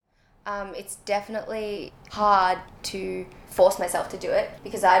It's definitely hard to force myself to do it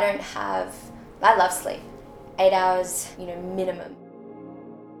because I love sleep. 8 hours, minimum.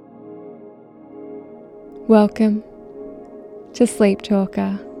 Welcome to Sleep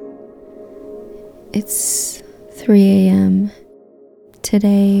Talker. It's 3 a.m.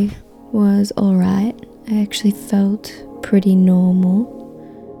 Today was alright. I actually felt pretty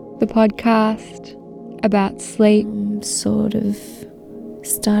normal. The podcast about sleep. I'm sort of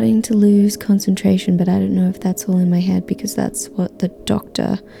starting to lose concentration, but I don't know if that's all in my head because that's what the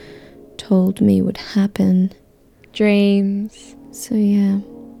doctor told me would happen. Dreams. So yeah.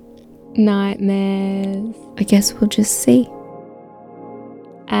 Nightmares. I guess we'll just see.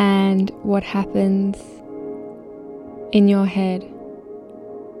 And what happens in your head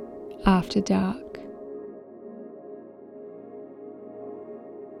after dark.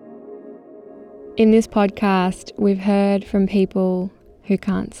 In this podcast, we've heard from people who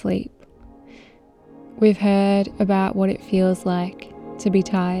can't sleep. We've heard about what it feels like to be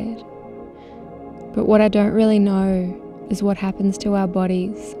tired. But what I don't really know is what happens to our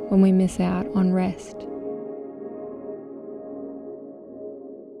bodies when we miss out on rest.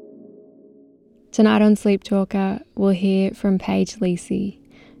 Tonight on Sleep Talker, we'll hear from Paige Lacey,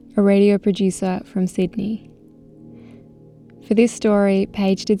 a radio producer from Sydney. For this story,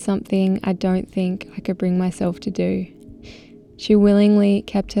 Paige did something I don't think I could bring myself to do. She willingly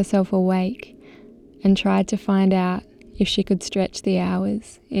kept herself awake and tried to find out if she could stretch the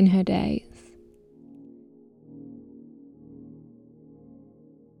hours in her days.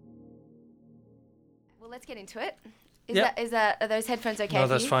 Well, let's get into it. Yep. Are those headphones okay No, for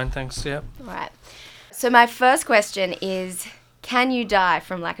that's you? fine, thanks, yeah. All right. So my first question is, can you die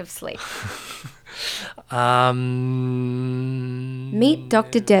from lack of sleep? Meet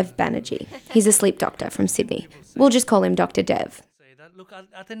Dr. Dev Banerjee. He's a sleep doctor from Sydney. We'll just call him Dr. Dev. Look,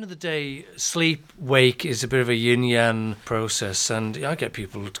 at the end of the day, sleep-wake is a bit of a yin-yang process, and I get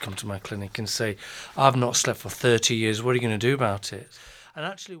people to come to my clinic and say, I've not slept for 30 years, what are you going to do about it? And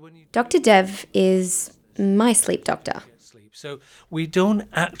actually, when you Dr. Dev is my sleep doctor. sleep, so we don't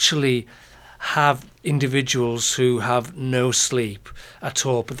actually have individuals who have no sleep at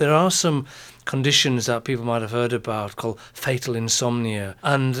all, but there are some conditions that people might have heard about called fatal insomnia,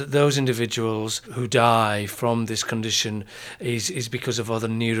 and those individuals who die from this condition is because of other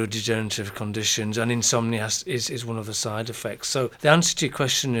neurodegenerative conditions, and insomnia is one of the side effects. So the answer to your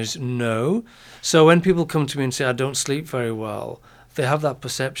question is no. So when people come to me and say I don't sleep very well, they have that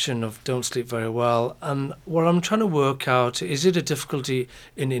perception of don't sleep very well, and what I'm trying to work out, is it a difficulty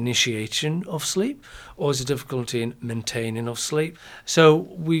in initiation of sleep or is it a difficulty in maintaining of sleep? So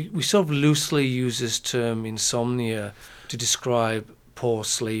we sort of loosely use this term insomnia to describe poor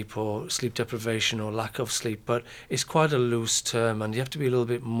sleep or sleep deprivation or lack of sleep, but it's quite a loose term and you have to be a little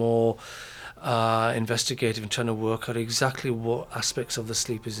bit more investigative in trying to work out exactly what aspects of the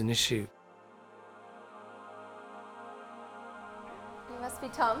sleep is an issue. Be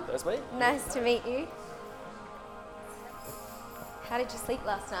Tom. That's me. Nice to meet you. How did you sleep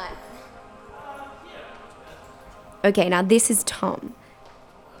last night? Okay, now this is Tom.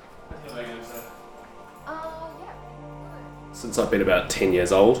 Since I've been about 10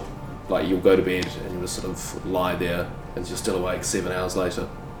 years old, like you'll go to bed and you'll just sort of lie there and you're still awake 7 hours later,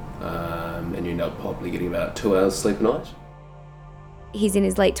 and you end up probably getting about 2 hours sleep a night. He's in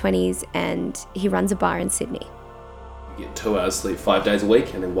his late 20s and he runs a bar in Sydney. You get 2 hours sleep 5 days a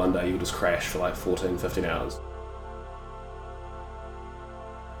week, and then one day you'll just crash for like 14, 15 hours.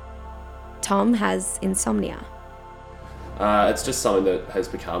 Tom has insomnia. It's just something that has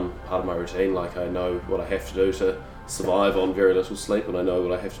become part of my routine. Like I know what I have to do to survive on very little sleep, and I know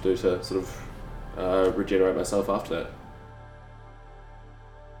what I have to do to sort of regenerate myself after that.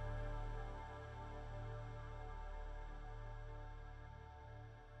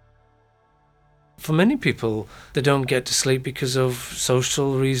 For many people, they don't get to sleep because of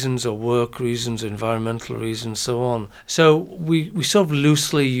social reasons or work reasons or environmental reasons, so on. So we sort of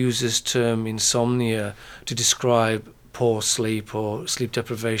loosely use this term insomnia to describe poor sleep or sleep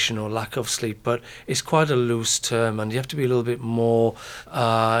deprivation or lack of sleep, but it's quite a loose term and you have to be a little bit more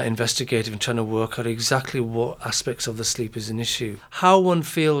investigative in trying to work out exactly what aspects of the sleep is an issue. How one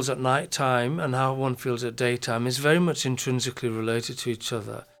feels at night time and how one feels at daytime is very much intrinsically related to each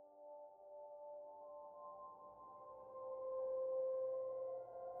other.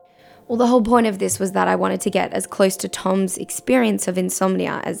 Well, the whole point of this was that I wanted to get as close to Tom's experience of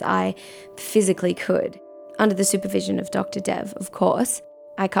insomnia as I physically could. Under the supervision of Dr. Dev, of course,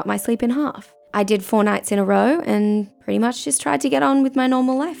 I cut my sleep in half. I did 4 nights in a row and pretty much just tried to get on with my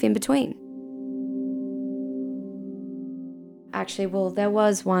normal life in between. actually. Well, there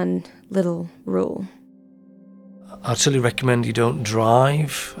was one little rule. I'd certainly recommend you don't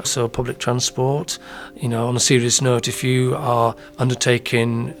drive, so public transport. On a serious note, if you are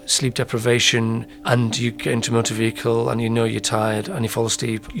undertaking sleep deprivation and you get into a motor vehicle and you're tired and you fall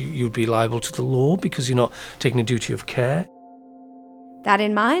asleep, you'd be liable to the law because you're not taking a duty of care. That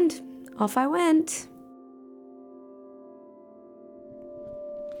in mind, off I went.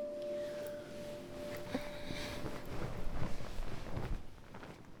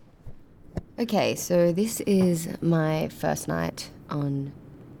 Okay, so this is my first night on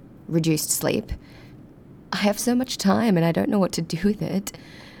reduced sleep. I have so much time and I don't know what to do with it.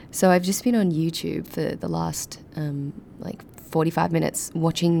 So I've just been on YouTube for the last 45 minutes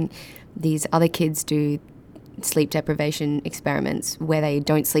watching these other kids do sleep deprivation experiments where they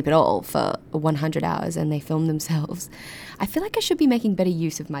don't sleep at all for 100 hours and they film themselves. I feel like I should be making better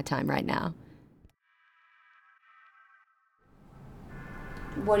use of my time right now.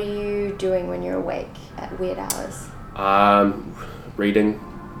 What are you doing when you're awake at weird hours? Reading,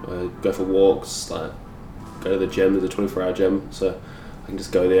 go for walks, go to the gym. There's a 24-hour gym, so I can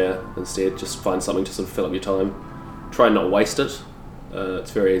just go there instead. Just find something to sort of fill up your time. Try and not waste it.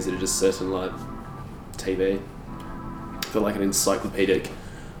 It's very easy to just sit and TV. I feel like an encyclopedic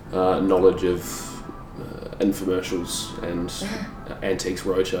knowledge of infomercials and Antiques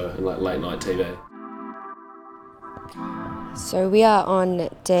Roadshow and late night TV. So we are on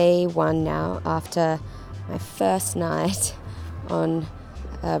day 1 now after my first night on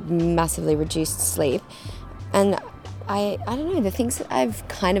massively reduced sleep. And I don't know, the things that I've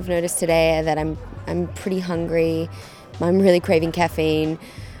kind of noticed today are that I'm pretty hungry, I'm really craving caffeine,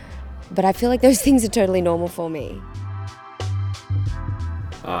 but I feel like those things are totally normal for me.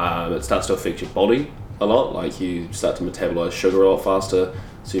 It starts to affect your body a lot, you start to metabolize sugar a lot faster,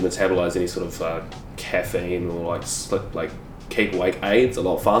 so you metabolize any sort of caffeine or keep awake aids a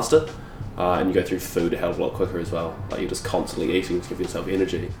lot faster, and you go through food a hell of a lot quicker as well. You're just constantly eating to give yourself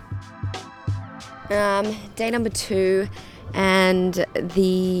energy. Day number 2, and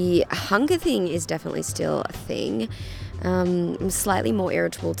the hunger thing is definitely still a thing. I'm slightly more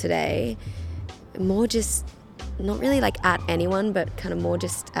irritable today, more just not really at anyone, but kind of more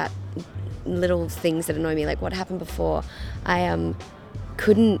just at little things that annoy me. What happened before, I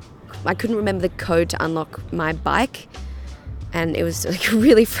couldn't remember the code to unlock my bike, and it was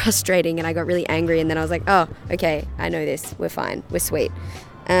really frustrating, and I got really angry, and then I was like, oh, okay, I know this, we're fine, we're sweet.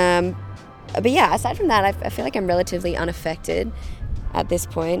 But yeah, aside from that, I feel like I'm relatively unaffected at this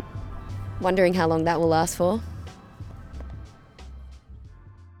point, wondering how long that will last for.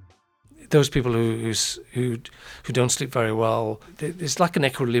 Those people who don't sleep very well, there's an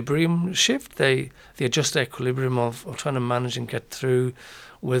equilibrium shift. They adjust the equilibrium of trying to manage and get through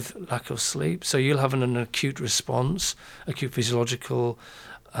with lack of sleep. So you'll have an acute response, acute physiological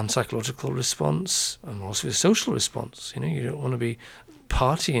and psychological response, and also a social response. You don't want to be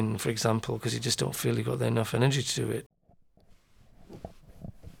partying, for example, because you just don't feel you've got enough energy to do it.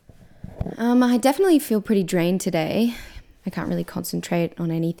 I definitely feel pretty drained today. I can't really concentrate on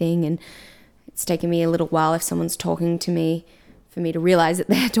anything, and it's taken me a little while if someone's talking to me for me to realize that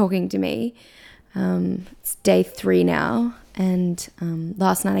they're talking to me. It's day 3 now, and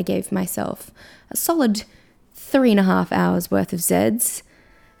last night I gave myself a solid 3.5 hours worth of Zeds.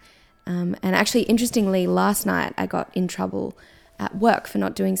 And actually, interestingly, last night I got in trouble at work for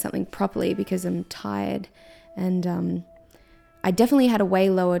not doing something properly because I'm tired, and I definitely had a way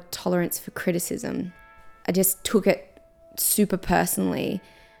lower tolerance for criticism. I just took it super personally,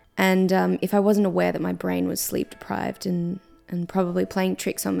 and if I wasn't aware that my brain was sleep deprived and probably playing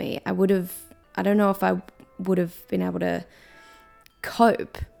tricks on me, I don't know if I would have been able to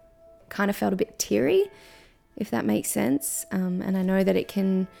cope. Kind of felt a bit teary, if that makes sense, and I know that it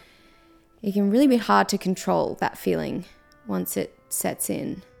can really be hard to control that feeling once it sets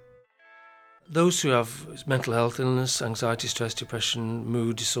in. Those who have mental health illness, anxiety, stress, depression,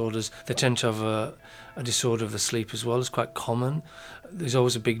 mood disorders, they tend to have a disorder of the sleep as well. It's quite common. There's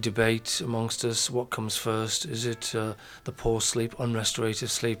always a big debate amongst us. What comes first? Is it the poor sleep, unrestorative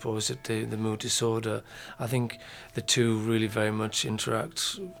sleep, or is it the mood disorder? I think the two really very much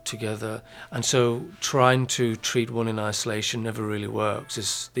interact together. And so trying to treat one in isolation never really works.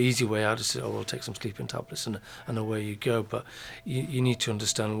 It's the easy way out is to say, oh, we'll take some sleeping tablets and away you go. But you need to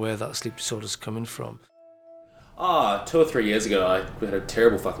understand where that sleep disorder is coming from. 2 or 3 years ago, I had a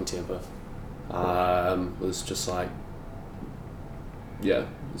terrible fucking temper. Was just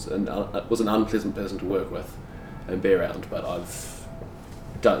was an unpleasant person to work with and be around, but I've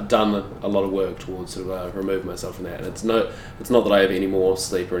done a lot of work towards sort of remove myself from that. And it's not that I have any more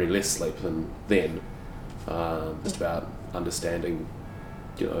sleep or any less sleep than then. Just about understanding,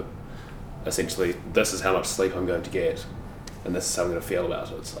 essentially this is how much sleep I'm going to get, and this is how I'm going to feel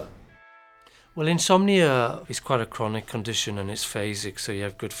about it. So. Well, insomnia is quite a chronic condition and it's phasic, so you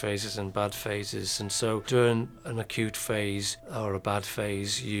have good phases and bad phases. And so during an acute phase or a bad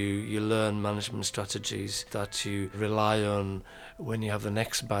phase, you learn management strategies that you rely on when you have the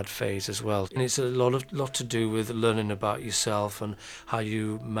next bad phase as well. And it's a lot to do with learning about yourself and how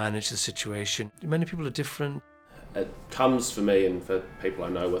you manage the situation. Many people are different. It comes for me and for people I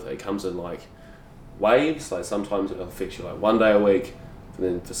know with it comes in like waves. Like sometimes it'll affect you like 1 day a week. And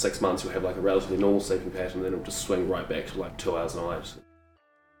then for 6 months you'll have like a relatively normal sleeping pattern, and then it'll just swing right back to like 2 hours a night.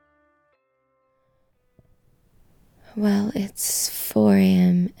 Well, it's 4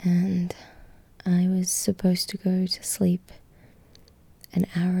 a.m. and I was supposed to go to sleep an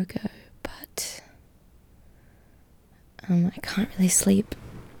hour ago, but I can't really sleep.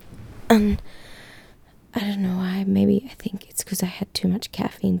 I don't know why. Maybe I think it's because I had too much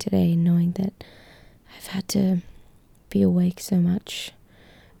caffeine today, knowing that I've had to be awake so much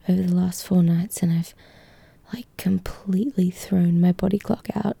over the last 4 nights, and I've like completely thrown my body clock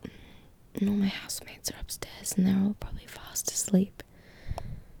out, and all my housemates are upstairs and they're all probably fast asleep.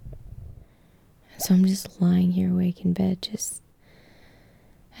 So I'm just lying here awake in bed.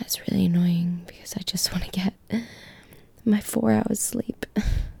 That's really annoying because I just want to get my 4 hours sleep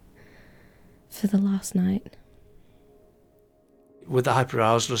for the last night. With the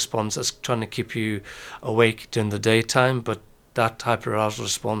hyperarousal response, that's trying to keep you awake during the daytime, but that hyperarousal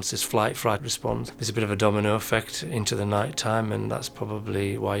response is flight-fright response. There's a bit of a domino effect into the night time, and that's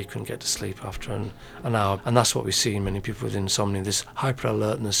probably why you couldn't get to sleep after an hour. And that's what we see in many people with insomnia, this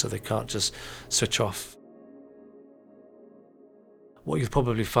hyper-alertness, so they can't just switch off. What you'll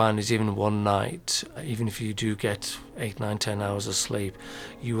probably find is even one night, even if you do get 8, 9, 10 hours of sleep,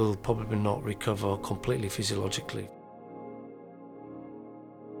 you will probably not recover completely physiologically.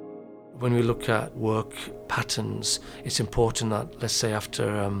 When we look at work patterns, it's important that, let's say after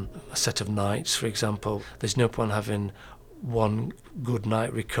a set of nights, for example, there's no point having one good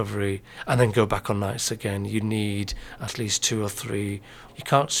night recovery and then go back on nights again. You need at least 2 or 3. You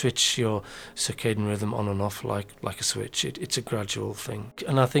can't switch your circadian rhythm on and off like a switch. It's a gradual thing.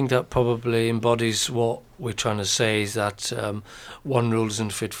 And I think that probably embodies what we're trying to say, is that one rule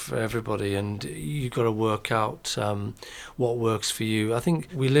isn't fit for everybody, and you've got to work out what works for you. I think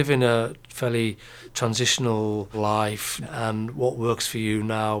we live in a fairly transitional life, and what works for you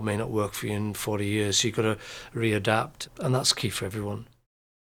now may not work for you in 40 years. So you've got to readapt, and that's key for everyone.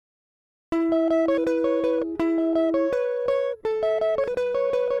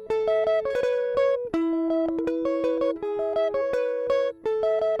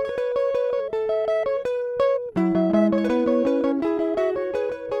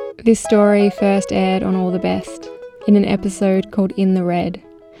 This story first aired on All the Best in an episode called In the Red.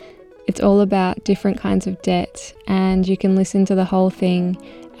 It's all about different kinds of debt, and you can listen to the whole thing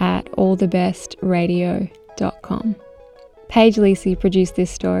at allthebestradio.com. Paige Lacey produced this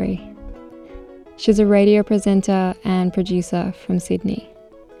story. She's a radio presenter and producer from Sydney.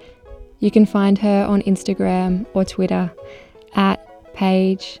 You can find her on Instagram or Twitter at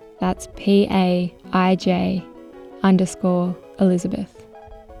Paige, that's PAIJ_Elizabeth.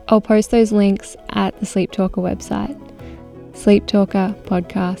 I'll post those links at the Sleep Talker website,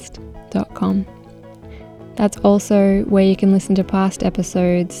 sleeptalkerpodcast.com. That's also where you can listen to past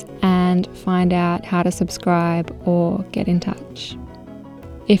episodes and find out how to subscribe or get in touch.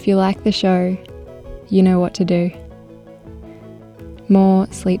 If you like the show, you know what to do. More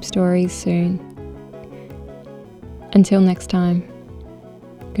sleep stories soon. Until next time,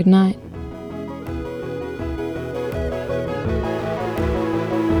 good night.